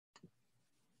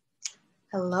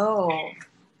Hello.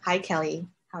 Hi, Kelly.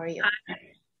 How are you? Hi.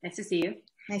 Nice to see you.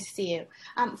 Nice to see you.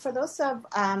 For those of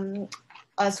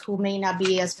us who may not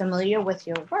be as familiar with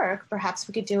your work, perhaps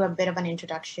we could do a bit of an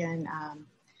introduction.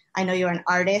 I know you're an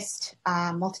artist,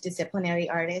 multidisciplinary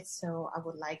artist, so I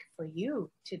would like for you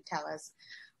to tell us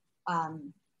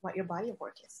what your body of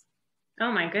work is.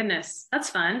 Oh my goodness, that's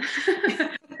fun.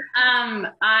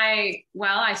 I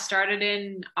started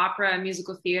in opera,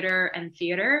 musical theater, and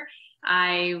theater.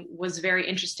 I was very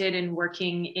interested in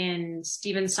working in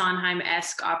Stephen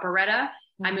Sondheim-esque operetta.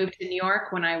 I moved to New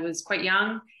York when I was quite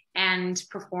young and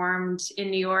performed in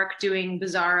New York doing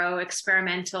bizarro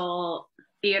experimental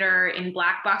theater in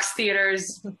black box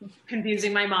theaters,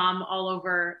 confusing my mom all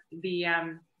over the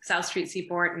South Street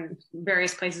Seaport and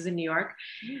various places in New York.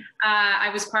 I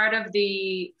was part of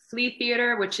the Flea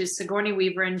Theater, which is Sigourney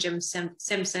Weaver and Jim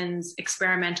Simpson's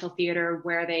experimental theater,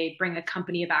 where they bring a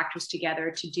company of actors together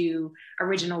to do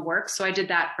original work. So I did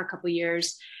that for a couple of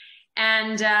years.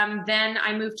 And then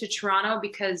I moved to Toronto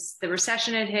because the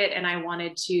recession had hit and I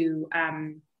wanted to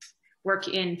work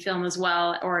in film as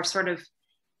well, or sort of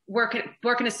work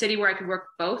in a city where I could work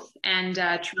both. And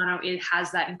Toronto, it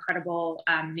has that incredible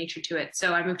nature to it.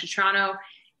 So I moved to Toronto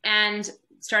and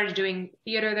started doing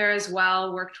theater there as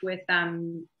well, worked with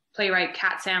playwright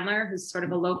Kat Sandler, who's sort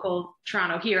of a local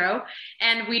Toronto hero.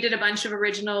 And we did a bunch of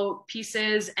original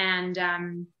pieces, and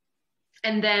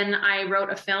then I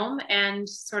wrote a film and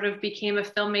sort of became a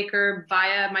filmmaker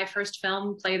via my first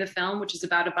film, Play the Film, which is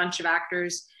about a bunch of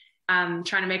actors trying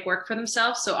to make work for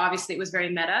themselves. So obviously it was very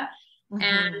meta. Mm-hmm.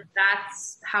 And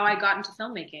that's how I got into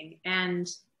filmmaking. And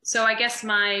so I guess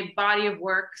my body of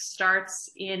work starts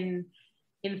in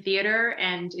theater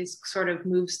and is sort of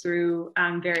moves through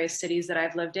various cities that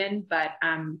I've lived in. But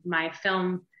my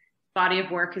film body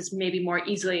of work is maybe more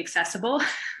easily accessible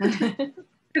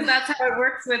because that's how it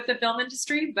works with the film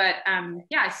industry. But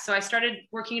so I started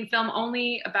working in film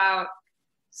only about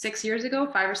 5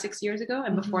 or 6 years ago.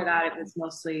 And before that, it was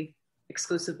mostly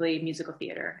exclusively musical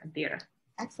theater and theater.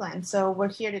 Excellent. So we're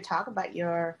here to talk about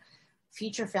your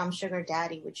feature film, Sugar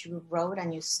Daddy, which you wrote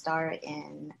and you starred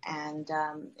in, and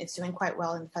it's doing quite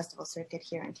well in the festival circuit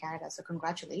here in Canada. So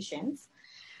congratulations.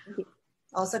 Thank you.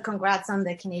 Also, congrats on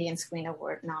the Canadian Screen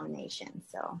Award nomination.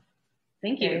 So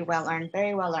thank you. Very well earned,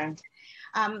 very well earned.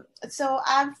 So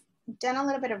I've done a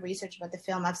little bit of research about the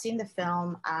film. I've seen the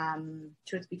film,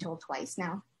 truth be told, twice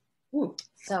now. Ooh.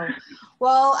 So,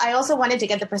 well, I also wanted to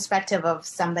get the perspective of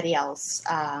somebody else.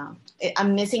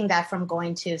 I'm missing that from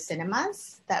going to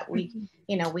cinemas, that we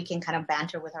can kind of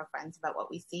banter with our friends about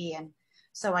what we see. And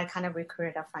so I kind of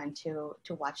recruited a friend to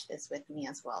watch this with me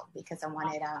as well, because I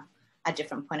wanted a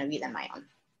different point of view than my own.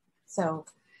 So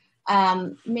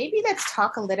maybe let's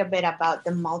talk a little bit about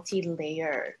the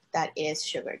multi-layer that is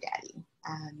Sugar Daddy.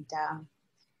 And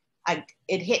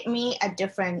it hit me in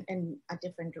different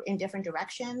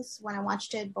directions when I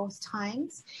watched it both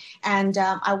times, and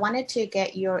I wanted to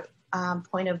get your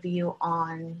point of view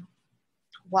on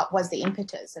what was the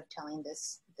impetus of telling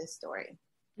this story.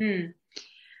 Well,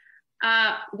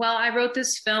 I wrote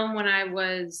this film when I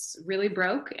was really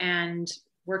broke and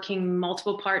working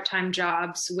multiple part-time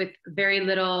jobs with very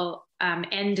little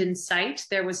end in sight.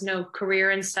 There was no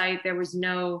career in sight. There was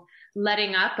no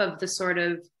letting up of the sort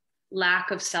of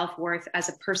lack of self-worth as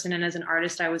a person and as an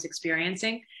artist I was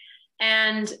experiencing.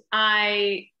 And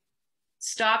I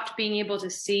stopped being able to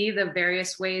see the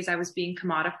various ways I was being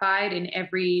commodified in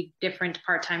every different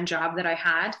part-time job that I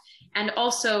had. And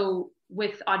also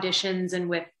with auditions and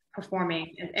with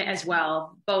performing as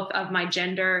well, both of my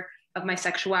gender, of my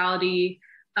sexuality,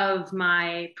 of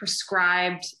my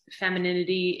prescribed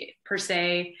femininity per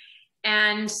se.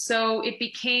 And so it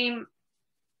became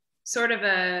sort of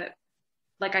a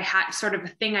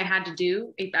thing I had to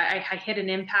do. I hit an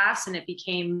impasse and it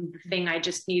became the thing I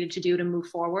just needed to do to move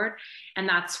forward. And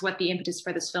that's what the impetus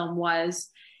for this film was.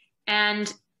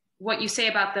 And what you say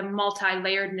about the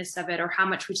multi-layeredness of it, or how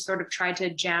much we sort of tried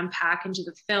to jam pack into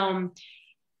the film,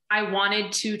 I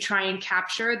wanted to try and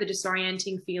capture the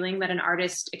disorienting feeling that an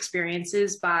artist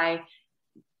experiences by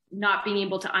not being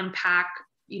able to unpack,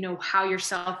 how your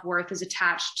self-worth is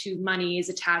attached to money, is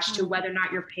attached to whether or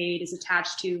not you're paid, is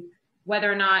attached to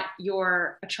whether or not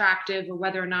you're attractive, or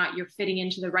whether or not you're fitting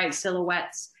into the right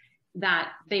silhouettes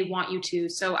that they want you to.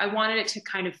 So I wanted it to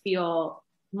kind of feel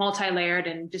multi-layered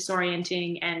and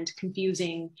disorienting and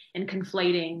confusing and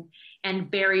conflating and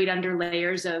buried under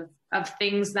layers of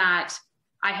things that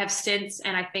I have since,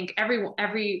 and I think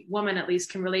every woman at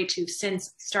least can relate to,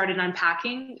 since started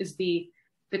unpacking, is the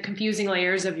confusing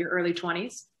layers of your early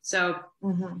 20s. So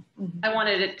I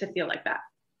wanted it to feel like that.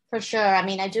 For sure. I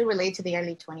mean, I do relate to the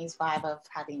early 20s vibe of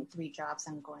having 3 jobs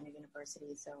and going to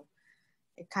university. So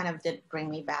it kind of did bring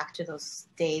me back to those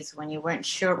days when you weren't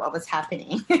sure what was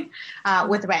happening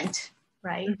with rent,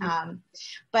 right? Mm-hmm.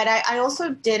 But I also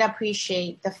did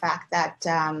appreciate the fact that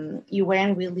you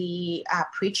weren't really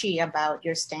preachy about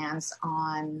your stance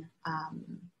on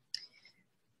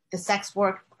the sex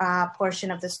work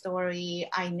portion of the story.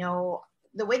 I know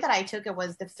the way that I took it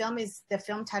was the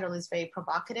film title is very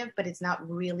provocative, but it's not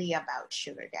really about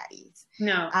sugar daddies.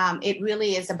 No. It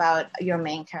really is about your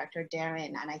main character,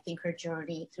 Darren. And I think her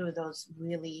journey through those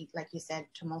really, like you said,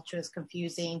 tumultuous,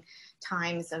 confusing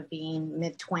times of being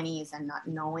mid-20s and not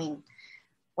knowing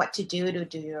what to do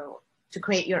to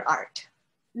create your art.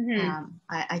 Mm-hmm.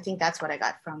 I think that's what I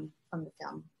got from the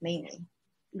film mainly.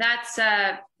 That's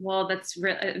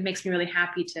it makes me really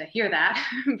happy to hear that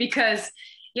because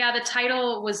yeah, the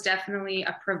title was definitely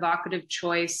a provocative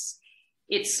choice.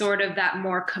 It's sort of that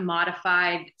more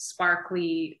commodified,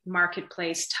 sparkly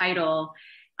marketplace title.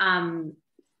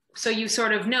 So you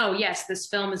sort of know, yes, this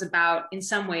film is about, in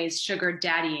some ways, sugar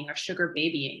daddying or sugar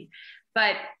babying.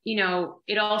 But, you know,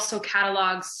 it also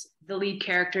catalogs the lead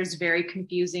character's very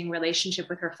confusing relationship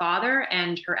with her father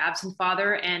and her absent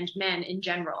father and men in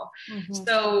general. Mm-hmm.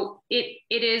 So it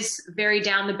is very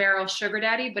down the barrel sugar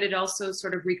daddy, but it also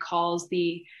sort of recalls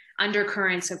the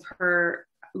undercurrents of her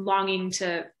longing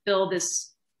to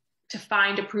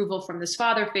find approval from this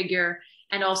father figure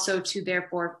and also to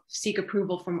therefore seek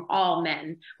approval from all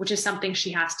men, which is something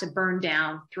she has to burn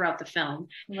down throughout the film.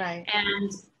 Right.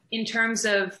 And in terms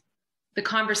of the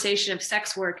conversation of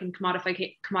sex work and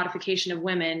commodification of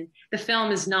women, the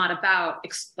film is not about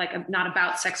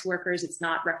sex workers. It's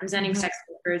not representing mm-hmm. sex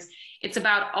workers. It's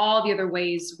about all the other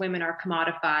ways women are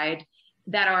commodified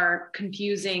that are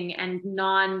confusing and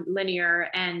non-linear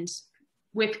and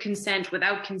with consent,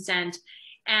 without consent.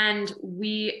 And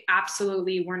we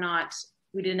absolutely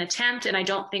we didn't attempt, and I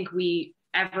don't think we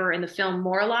ever in the film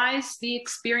moralize the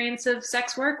experience of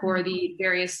sex work or the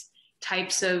various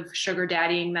types of sugar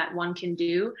daddying that one can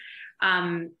do.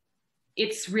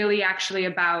 It's really actually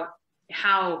about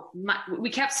how we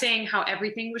kept saying how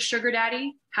everything was sugar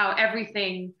daddy, how if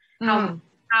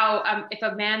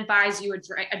a man buys you a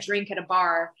drink at a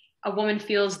bar, a woman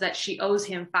feels that she owes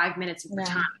him 5 minutes of her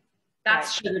time.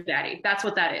 That's right. Sugar daddy. That's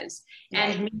what that is.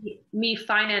 Right. And me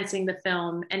financing the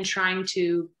film and trying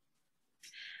to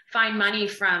find money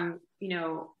from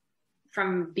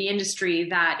the industry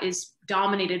that is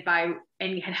dominated by,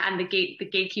 and the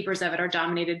gatekeepers of it are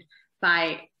dominated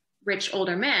by rich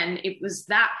older men.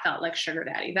 That felt like sugar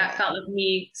daddy. That felt like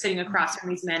me sitting across from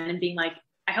these men and being like,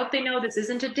 I hope they know this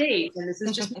isn't a date and this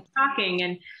is just me talking.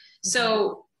 And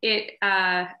so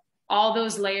all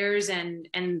those layers and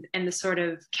the sort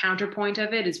of counterpoint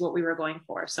of it is what we were going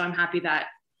for. So I'm happy that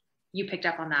you picked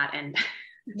up on that. And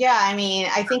yeah, I mean,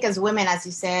 I think as women, as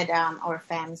you said, or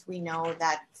femmes, we know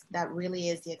that really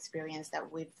is the experience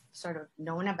that we've sort of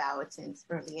known about since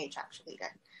early age, actually,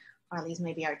 or at least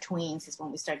maybe our tweens is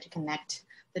when we start to connect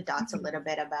the dots mm-hmm. a little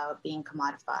bit about being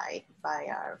commodified by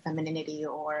our femininity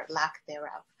or lack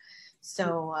thereof.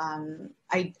 So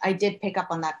I did pick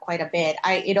up on that quite a bit.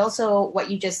 It also,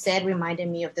 what you just said reminded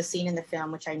me of the scene in the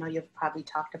film, which I know you've probably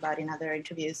talked about in other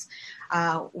interviews,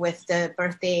 with the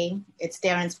birthday. It's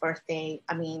Darren's birthday.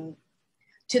 I mean,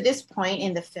 to this point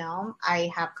in the film, I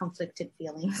have conflicted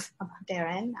feelings about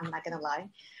Darren. I'm not going to lie.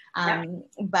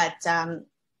 But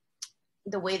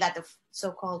the way that the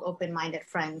so-called open-minded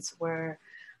friends were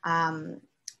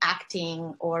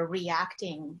acting or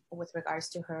reacting with regards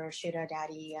to her sugar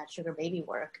daddy, sugar baby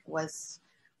work was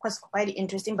quite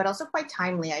interesting, but also quite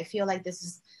timely. I feel like this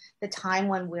is the time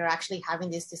when we're actually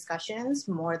having these discussions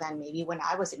more than maybe when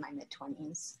I was in my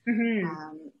mid-20s,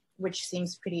 mm-hmm. Which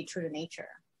seems pretty true to nature.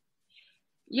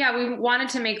 Yeah, we wanted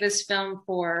to make this film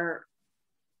for,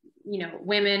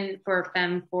 women,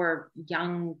 for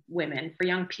young women, for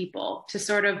young people, to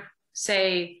sort of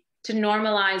to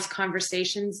normalize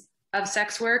conversations of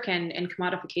sex work and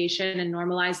commodification and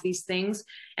normalize these things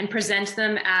and present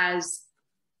them as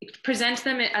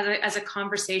a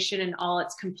conversation in all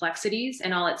its complexities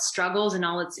and all its struggles and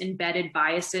all its embedded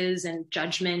biases and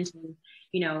judgment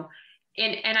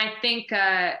and I think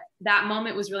that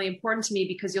moment was really important to me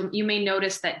because you may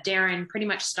notice that Darren pretty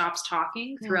much stops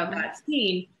talking throughout mm-hmm. that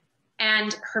scene,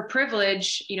 and her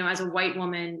privilege, as a white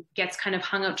woman, gets kind of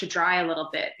hung out to dry a little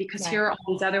bit because here are all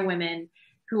these other women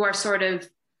who are sort of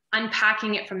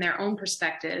unpacking it from their own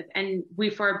perspective. And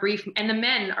and the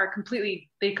men completely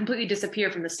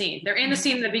disappear from the scene. They're in the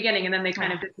scene in the beginning and then they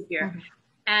kind of disappear. Mm-hmm.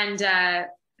 And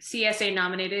CSA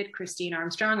nominated Christine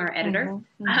Armstrong, our editor.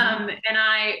 Mm-hmm. Mm-hmm. And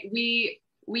we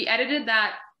edited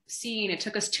that scene, it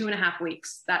took us 2.5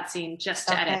 weeks, that scene, just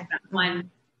to edit that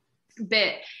one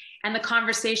bit. And the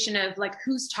conversation of like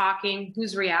who's talking,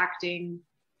 who's reacting,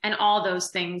 and all those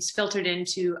things filtered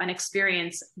into an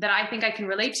experience that I think I can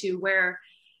relate to, where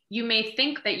you may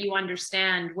think that you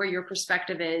understand where your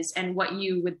perspective is and what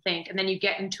you would think. And then you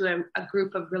get into a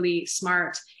group of really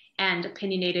smart and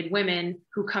opinionated women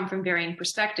who come from varying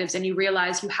perspectives, and you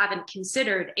realize you haven't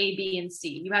considered A, B, and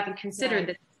C. You haven't considered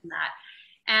this and that.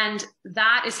 And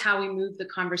that is how we move the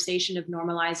conversation of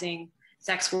normalizing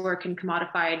sex work and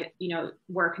commodified,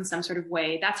 work in some sort of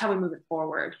way. That's how we move it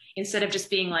forward, instead of just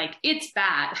being like, it's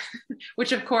bad,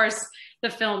 which of course the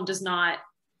film does not,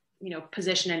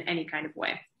 position in any kind of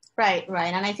way. Right.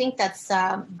 And I think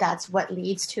that's what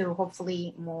leads to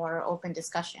hopefully more open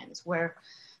discussions, where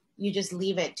you just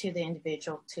leave it to the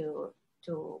individual to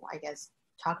I guess,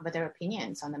 talk about their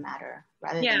opinions on the matter,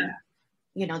 rather than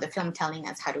the film telling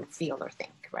us how to feel or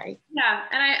think, right? Yeah,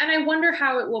 and I wonder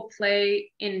how it will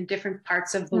play in different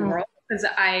parts of the world, because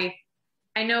I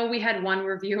know we had one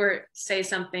reviewer say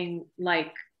something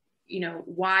like,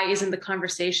 why isn't the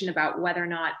conversation about whether or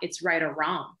not it's right or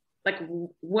wrong? Like,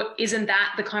 what isn't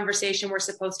that the conversation we're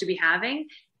supposed to be having?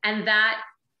 And that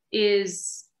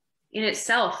is in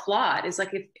itself flawed. Is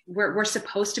like, if we're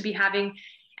supposed to be having,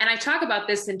 and I talk about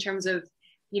this in terms of,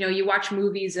 you watch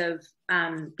movies of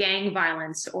gang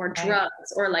violence or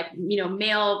drugs or like,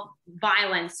 male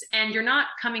violence, and you're not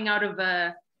coming out of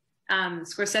a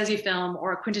Scorsese film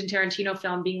or a Quentin Tarantino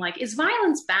film being like, is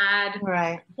violence bad?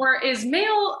 Right. Or is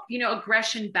male,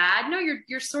 aggression bad? No,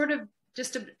 you're sort of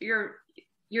just,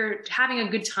 you're having a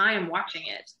good time watching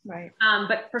it. Right.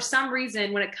 But for some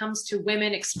reason, when it comes to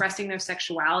women expressing their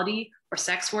sexuality or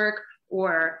sex work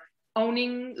or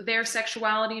owning their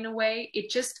sexuality in a way, it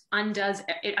just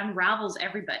unravels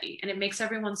everybody, and it makes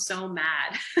everyone so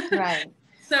mad. Right.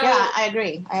 So yeah, I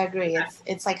agree. Yeah.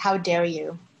 It's like, how dare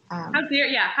you? How dare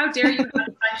you have a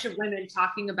bunch of women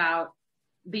talking about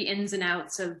the ins and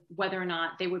outs of whether or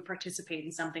not they would participate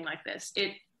in something like this.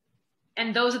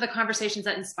 And those are the conversations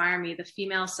that inspire me. The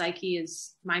female psyche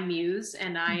is my muse,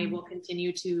 and I will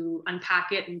continue to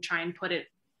unpack it and try and put it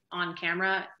on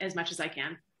camera as much as I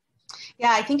can.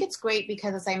 Yeah, I think it's great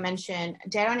because, as I mentioned,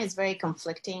 Darren is very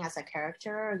conflicting as a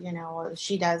character.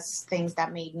 She does things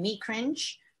that made me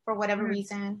cringe for whatever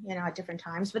reason, at different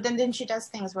times. But then she does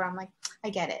things where I'm like, I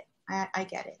get it. I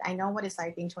get it. I know what it's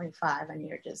like being 25 and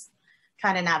you're just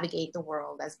trying to navigate the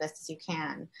world as best as you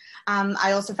can.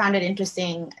 I also found it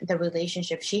interesting, the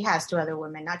relationship she has to other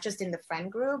women, not just in the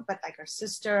friend group, but like her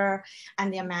sister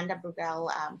and the Amanda Brugel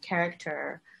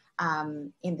character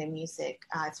in the music,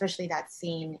 especially that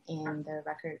scene in the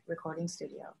recording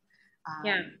studio.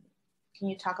 Can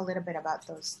you talk a little bit about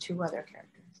those two other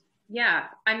characters? Yeah,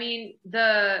 I mean,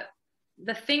 the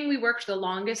thing we worked the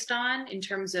longest on, in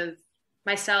terms of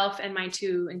myself and my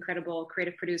two incredible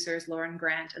creative producers, Lauren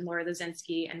Grant and Laura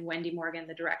Lazinski, and Wendy Morgan,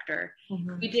 the director,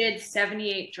 we did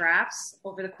 78 drafts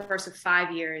over the course of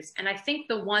 5 years. And I think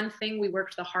the one thing we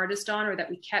worked the hardest on, or that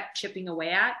we kept chipping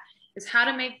away at, is how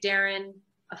to make Darren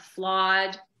a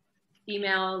flawed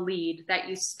female lead that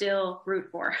you still root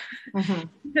for.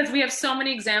 Because we have so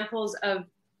many examples of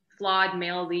flawed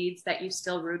male leads that you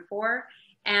still root for.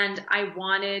 And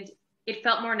it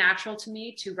felt more natural to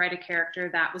me to write a character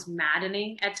that was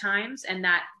maddening at times, and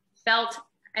that felt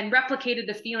and replicated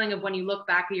the feeling of when you look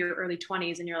back at your early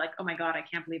 20s and you're like, oh my God, I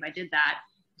can't believe I did that.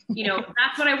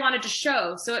 That's what I wanted to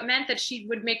show. So it meant that she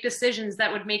would make decisions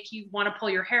that would make you want to pull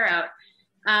your hair out.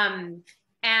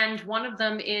 And one of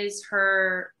them is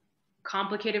her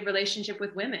complicated relationship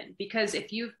with women, because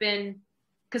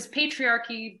because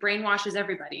patriarchy brainwashes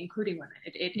everybody, including women.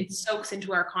 It soaks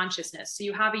into our consciousness. So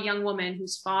you have a young woman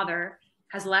whose father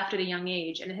has left at a young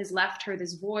age, and it has left her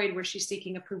this void where she's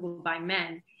seeking approval by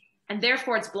men. And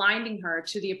therefore it's blinding her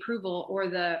to the approval or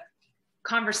the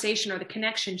conversation or the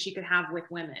connection she could have with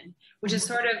women, which is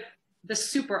sort of the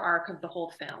super arc of the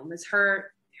whole film, is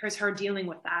her dealing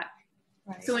with that.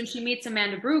 Right. So when she meets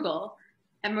Amanda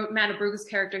Brugel's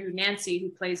character, Nancy, who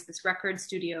plays this record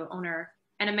studio owner,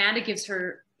 and Amanda gives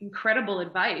her incredible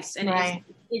advice and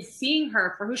is seeing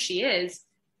her for who she is,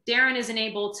 Darren isn't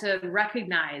able to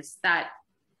recognize that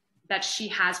she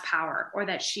has power, or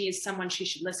that she is someone she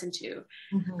should listen to.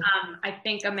 I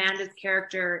think Amanda's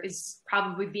character is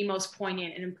probably the most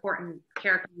poignant and important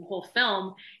character in the whole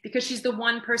film, because she's the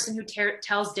one person who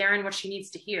tells Darren what she needs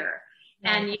to hear.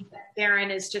 And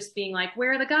Darren is just being like,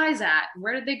 where are the guys at?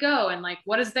 Where did they go? And like,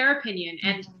 what is their opinion?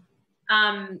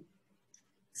 And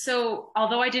so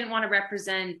although I didn't want to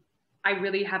represent, I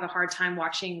really have a hard time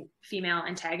watching female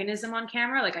antagonism on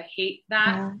camera. Like, I hate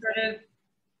that sort of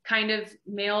kind of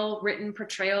male written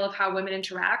portrayal of how women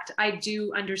interact, I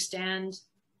do understand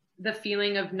the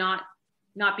feeling of not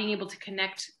being able to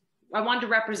connect. I wanted to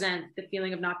represent the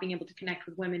feeling of not being able to connect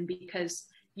with women because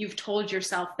you've told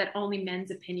yourself that only men's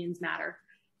opinions matter.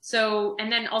 So,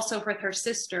 and then also with her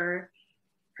sister,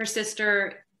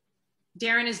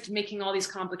 Darren is making all these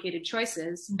complicated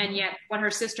choices. Mm-hmm. And yet when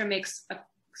her sister makes a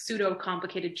pseudo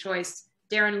complicated choice,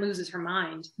 Darren loses her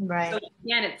mind. Right. So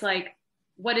again, it's like,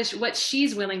 what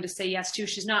she's willing to say yes to,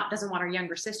 doesn't want her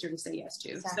younger sister to say yes to.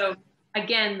 Exactly. So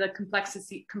again, the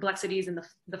complexities and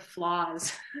the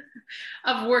flaws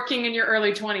of working in your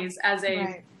early 20s as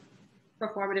a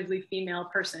performatively female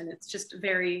person. It's just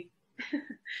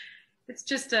it's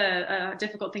just a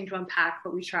difficult thing to unpack,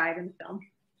 but we tried in the film.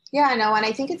 Yeah, I know. And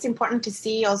I think it's important to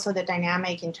see also the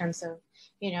dynamic in terms of,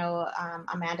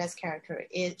 Amanda's character.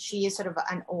 She is sort of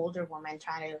an older woman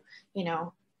trying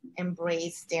to,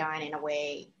 embrace Darren in a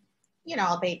way,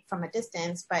 albeit from a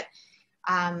distance, but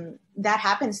that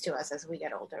happens to us as we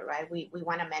get older, right? We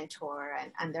want a mentor,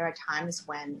 and there are times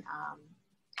when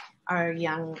our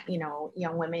young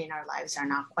women in our lives are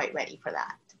not quite ready for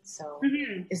that. So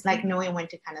it's like knowing when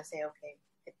to kind of say, okay,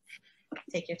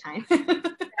 take your time.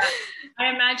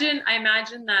 I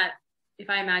imagine that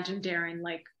if I imagine Darren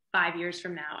like 5 years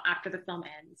from now, after the film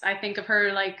ends, I think of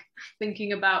her like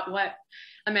thinking about what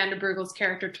Amanda Bergel's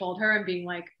character told her and being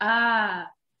like,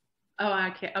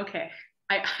 okay.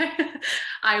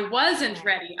 I wasn't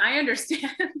ready. I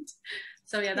understand.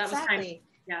 So yeah, that was kind of,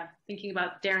 thinking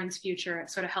about Darren's future. It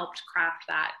sort of helped craft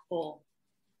that whole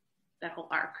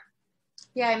arc.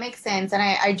 Yeah, it makes sense. And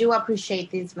I do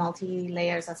appreciate these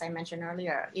multi-layers, as I mentioned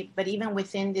earlier. But even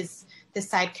within the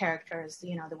side characters,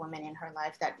 the women in her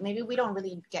life that maybe we don't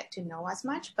really get to know as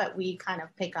much, but we kind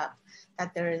of pick up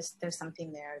that there's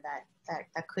something there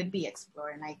that could be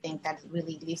explored. And I think that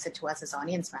really leaves it to us as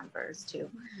audience members to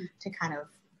kind of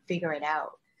figure it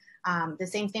out. The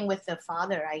same thing with the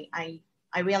father.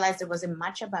 I realized there wasn't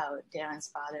much about Darren's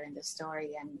father in the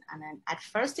story. And then at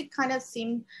first it kind of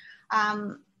seemed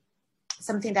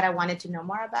something that I wanted to know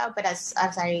more about, but as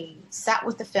I sat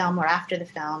with the film or after the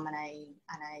film and I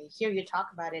hear you talk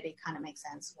about it, it kind of makes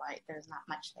sense why there's not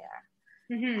much there.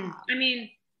 Mm-hmm. I mean,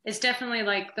 it's definitely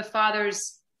like the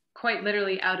father's quite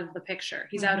literally out of the picture.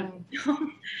 He's out of the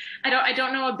film. I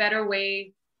don't know a better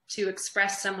way to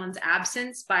express someone's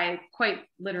absence by quite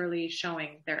literally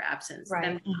showing their absence,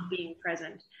 them being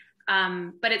present.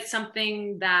 But it's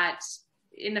something that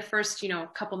in the first,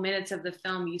 couple minutes of the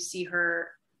film, you see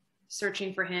her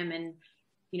searching for him, and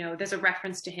there's a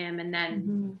reference to him, and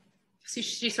then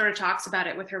she sort of talks about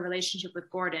it with her relationship with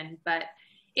Gordon. But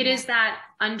it is that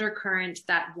undercurrent,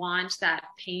 that want, that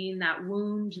pain, that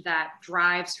wound that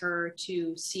drives her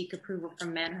to seek approval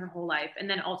from men her whole life, and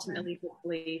then ultimately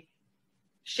hopefully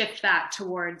shift that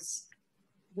towards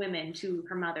women, to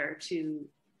her mother, to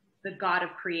the God of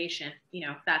creation,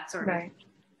 that sort of.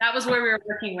 That was where we were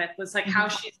working with, was like how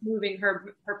she's moving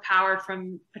her power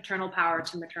from paternal power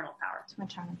to maternal power.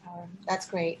 Maternal power. That's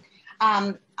great.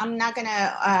 I'm not going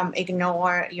to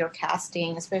ignore your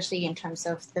casting, especially in terms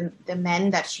of the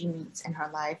men that she meets in her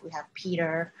life. We have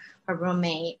Peter, her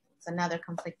roommate. It's another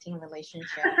conflicting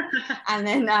relationship. And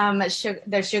then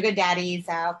the sugar daddies,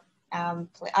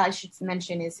 I should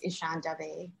mention, is Ishan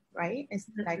Dave, right? Is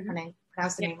I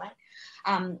pronounce the name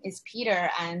right? Is Peter,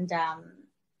 and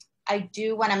I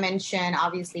do want to mention,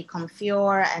 obviously,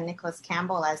 Confior and Nicholas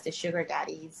Campbell as the sugar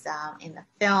daddies in the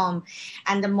film.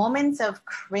 And the moments of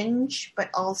cringe, but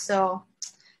also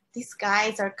these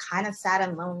guys are kind of sad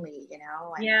and lonely,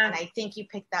 And I think you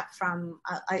picked up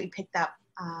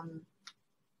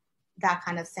that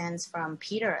kind of sense from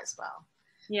Peter as well.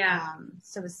 Yeah.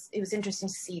 So it was interesting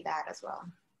to see that as well.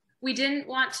 We didn't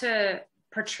want to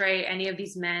portray any of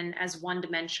these men as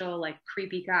one-dimensional, like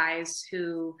creepy guys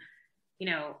who,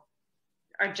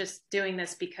 are just doing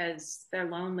this because they're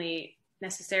lonely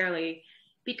necessarily,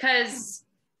 because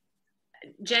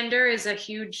gender is a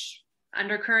huge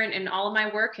undercurrent in all of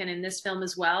my work and in this film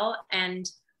as well. And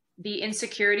the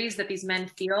insecurities that these men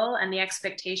feel and the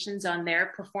expectations on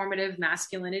their performative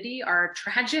masculinity are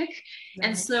tragic. Right.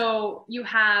 And so you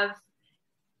have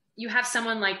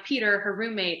someone like Peter, her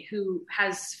roommate, who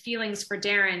has feelings for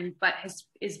Darren, but has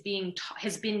been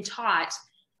taught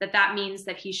that means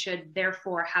that he should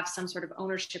therefore have some sort of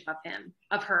ownership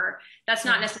of her. That's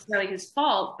not necessarily his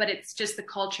fault, but it's just the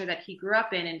culture that he grew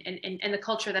up in, and the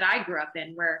culture that I grew up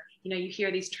in, where, you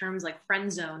hear these terms like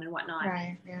friend zone and whatnot.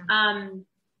 Right, yeah.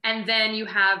 And then you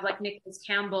have like Nicholas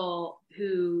Campbell,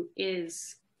 who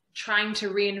is trying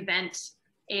to reinvent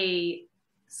a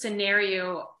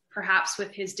scenario, perhaps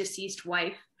with his deceased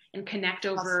wife, and connect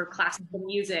over classical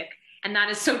music. And that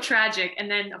is so tragic. And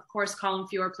then, of course, Colin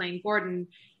Feore playing Gordon,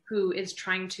 who is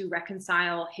trying to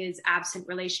reconcile his absent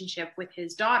relationship with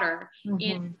his daughter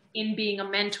in being a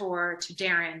mentor to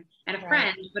Darren and a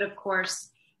friend. But of course,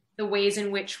 the ways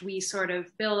in which we sort of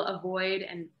fill a void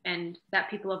and that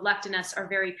people have left in us are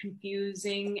very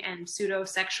confusing and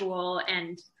pseudo-sexual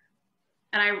and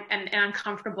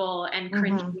uncomfortable and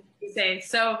cringy to say.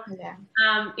 So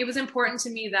it was important to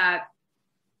me that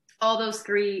all those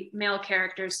three male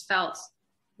characters felt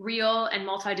real and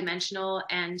multidimensional,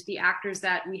 and the actors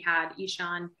that we had,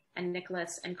 Ishan and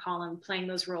Nicholas and Colin, playing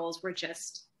those roles were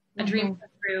just a dream come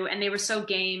true, and they were so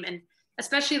game. And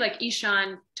especially like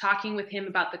Ishan, talking with him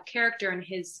about the character, and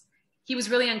he was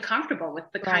really uncomfortable with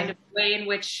the kind of way in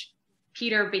which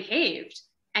Peter behaved,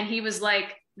 and he was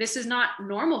like, this is not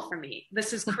normal for me.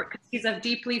 This is, he's a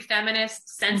deeply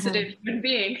feminist, sensitive human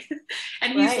being.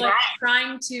 And he's like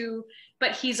trying to,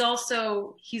 but he's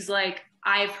like,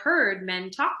 I've heard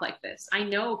men talk like this. I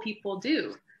know people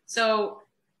do. So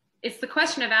it's the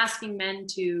question of asking men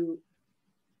to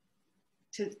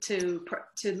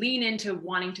lean into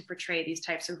wanting to portray these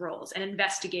types of roles and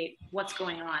investigate what's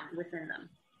going on within them.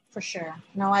 For sure.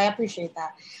 No, I appreciate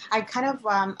that. I kind of,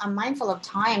 I'm mindful of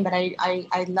time, but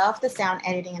I love the sound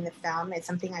editing in the film. It's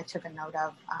something I took a note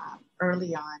of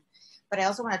early on. But I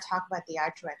also want to talk about the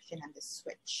art direction and the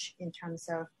switch in terms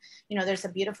of, there's a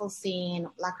beautiful scene,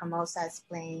 Lacrimosa is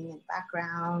playing in the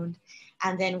background.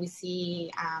 And then we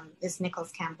see this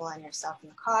Nicholas Campbell and yourself in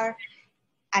the car.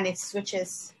 And it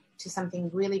switches to something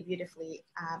really beautifully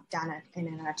done in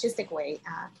an artistic way.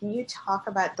 Can you talk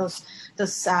about those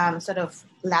sort of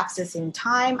lapses in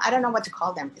time? I don't know what to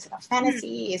call them. Is it a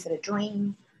fantasy? Is it a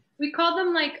dream? We call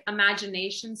them like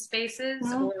imagination spaces,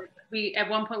 or we at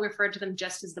one point referred to them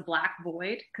just as the black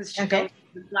void, because she goes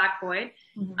to the black void.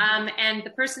 And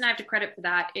the person I have to credit for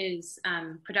that is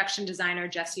production designer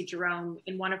Jessie Jerome.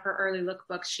 In one of her early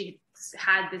lookbooks, she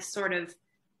had this sort of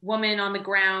woman on the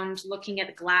ground looking at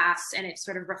the glass, and it's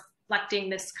sort of reflecting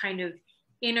this kind of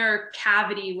inner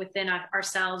cavity within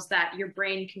ourselves that your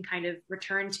brain can kind of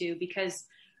return to, because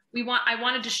I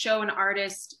wanted to show an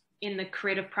artist in the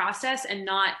creative process and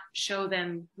not show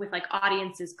them with like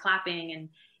audiences clapping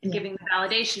and giving the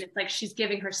validation. It's like she's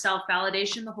giving herself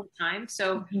validation the whole time.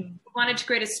 So we wanted to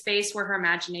create a space where her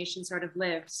imagination sort of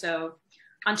lived. So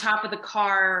on top of the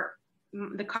car,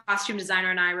 the costume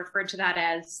designer and I referred to that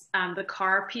as the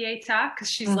car pieta, because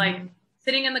she's like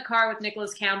sitting in the car with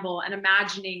Nicholas Campbell and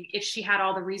imagining if she had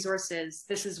all the resources,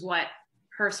 this is what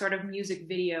her sort of music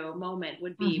video moment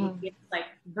would be like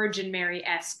Virgin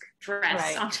Mary-esque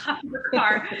dress on top of the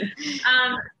car.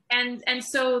 And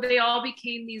so they all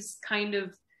became these kind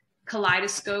of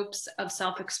kaleidoscopes of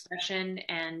self-expression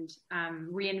and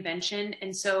reinvention.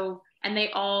 And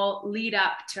they all lead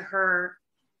up to her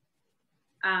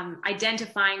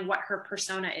identifying what her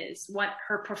persona is, what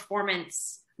her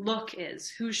performance look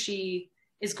is, who she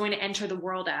is going to enter the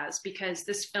world as, because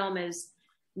this film is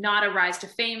not a rise to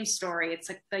fame story. It's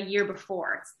like the year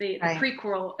before. It's the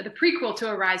prequel to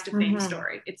a rise to fame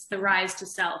story. It's the rise to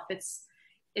self. It's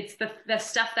the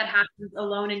stuff that happens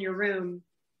alone in your room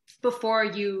before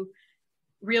you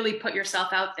really put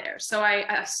yourself out there. So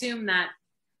I assume that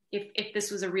if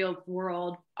this was a real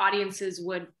world, audiences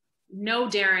would know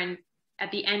Darren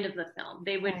at the end of the film.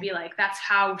 They would be like, that's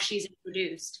how she's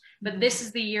introduced. But this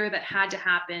is the year that had to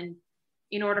happen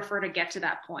in order for her to get to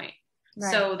that point.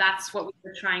 So that's what we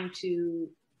were trying to,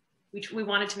 we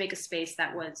wanted to make a space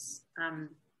that was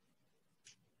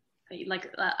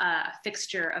like a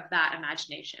fixture of that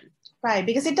imagination. Right,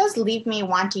 because it does leave me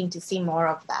wanting to see more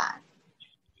of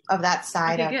that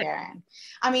side of Darren.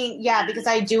 I mean, because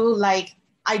I do like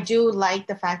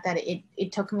the fact that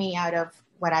it took me out of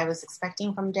what I was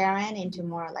expecting from Darren into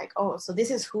more like, oh, so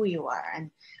this is who you are, and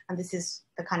this is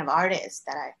the kind of artist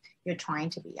that you're trying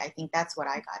to be. I think that's what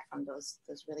I got from those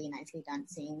really nicely done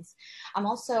scenes. I'm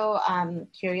also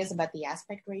curious about the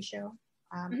aspect ratio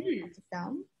of the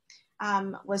film.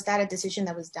 Was that a decision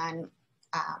that was done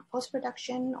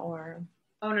post-production or?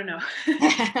 Oh, no.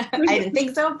 I didn't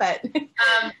think so, but.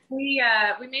 We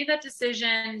made that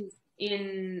decision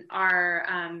in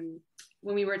our,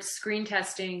 when we were screen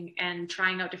testing and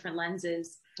trying out different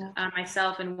lenses.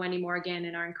 Myself and Wendy Morgan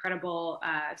and our incredible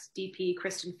DP,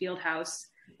 Kristen Fieldhouse,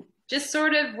 just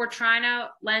sort of we're trying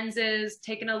out lenses,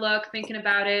 taking a look, thinking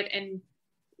about it. And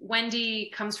Wendy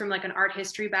comes from like an art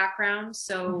history background.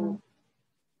 So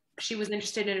she was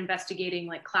interested in investigating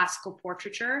like classical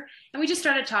portraiture. And we just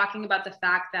started talking about the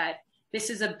fact that this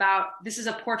is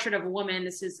a portrait of a woman.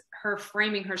 This is her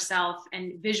framing herself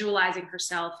and visualizing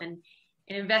herself and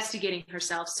investigating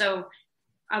herself. So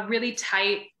a really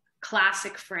tight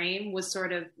classic frame was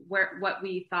sort of what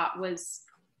we thought was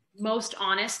most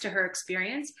honest to her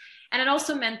experience. And it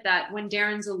also meant that when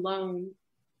Darren's alone,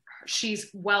 she's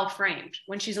well framed.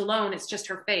 When she's alone, it's just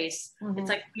her face. Mm-hmm. It's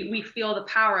like we feel the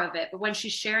power of it. But when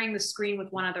she's sharing the screen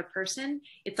with one other person,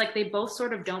 it's like they both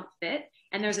sort of don't fit,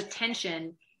 and there's a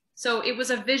tension. So it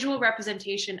was a visual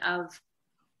representation of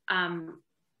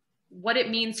what it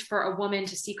means for a woman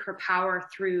to seek her power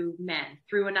through men,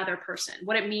 through another person,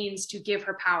 what it means to give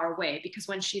her power away. Because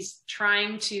when she's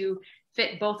trying to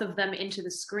fit both of them into the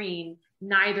screen,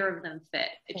 neither of them fit.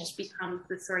 It just becomes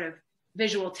this sort of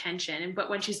visual tension. But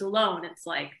when she's alone, it's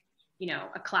like, you know,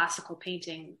 a classical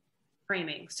painting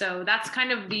framing. So that's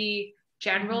kind of the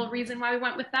general reason why we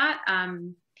went with that.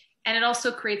 And it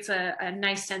also creates a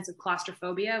nice sense of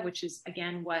claustrophobia, which is,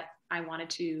 again, what I wanted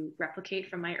to replicate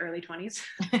from my early 20s.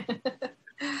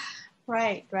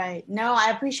 Right. No,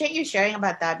 I appreciate you sharing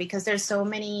about that, because there's so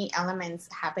many elements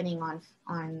happening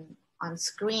on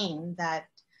screen that,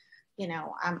 you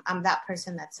know, I'm that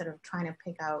person that's sort of trying to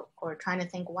pick out or trying to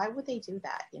think, why would they do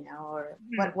that, you know, or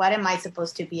what am I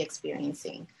supposed to be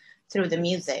experiencing through the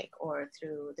music or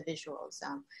through the visuals.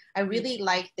 I really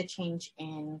like the change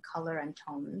in color and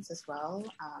tones as well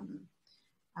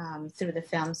through the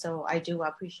film. So I do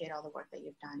appreciate all the work that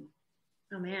you've done.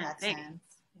 Oh man, thanks.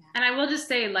 Yeah. And I will just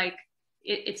say, like,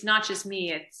 it's not just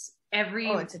me, it's every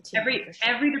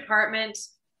department.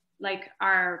 Like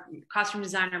our costume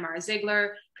designer, Mara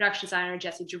Ziegler, production designer,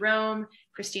 Jesse Jerome,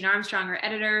 Christine Armstrong, our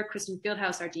editor, Kristen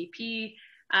Fieldhouse, our DP,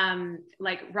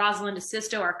 like Rosalind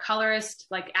Assisto, our colorist,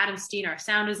 like Adam Steen, our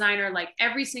sound designer, like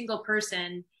every single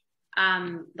person,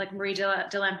 like Marie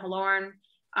Helene Delorme,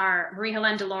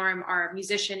 our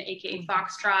musician, AKA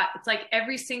Foxtrot. It's like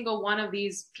every single one of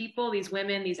these people, these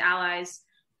women, these allies,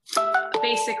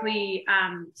 basically,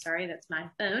 sorry, that's my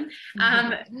phone.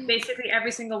 Basically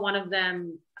every single one of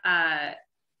them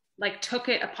like took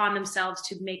it upon themselves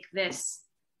to make this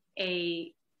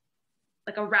a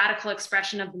radical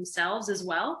expression of themselves as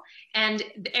well. And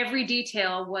every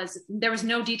detail there was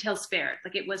no detail spared.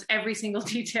 Like it was every single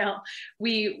detail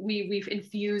we've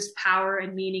infused power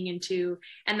and meaning into.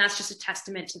 And that's just a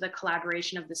testament to the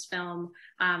collaboration of this film.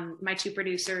 My two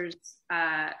producers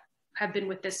have been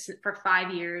with this for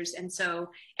 5 years. And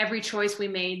so every choice we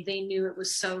made, they knew it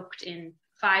was soaked in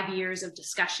 5 years of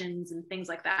discussions and things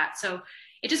like that. So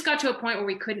it just got to a point where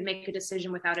we couldn't make a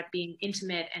decision without it being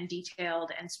intimate and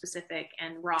detailed and specific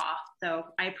and raw. So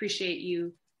I appreciate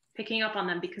you picking up on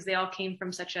them, because they all came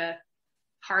from such a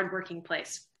hardworking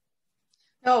place.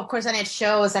 No, of course, and it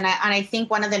shows. And I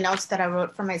think one of the notes that I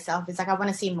wrote for myself is like, I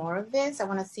want to see more of this. I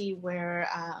want to see where,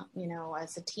 you know,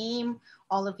 as a team,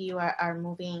 all of you are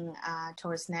moving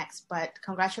towards next. But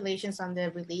congratulations on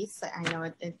the release. I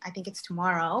know I think it's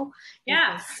tomorrow.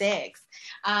 Yeah. April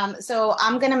 6th. So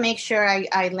I'm going to make sure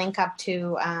I link up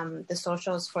to the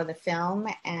socials for the film.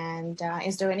 And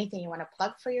is there anything you want to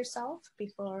plug for yourself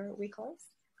before we close?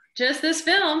 Just this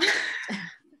film.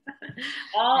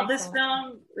 This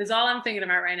film is all I'm thinking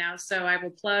about right now. So I will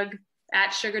plug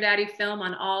at Sugar Daddy Film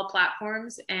on all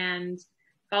platforms, and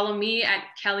follow me at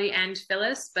Kelly and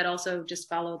Phyllis, but also just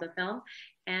follow the film.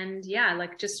 And yeah,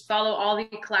 like just follow all the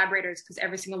collaborators, because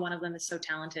every single one of them is so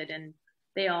talented and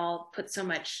they all put so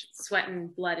much sweat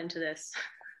and blood into this.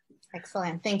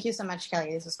 Excellent. Thank you so much,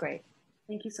 Kelly. This was great.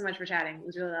 Thank you so much for chatting. It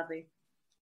was really lovely.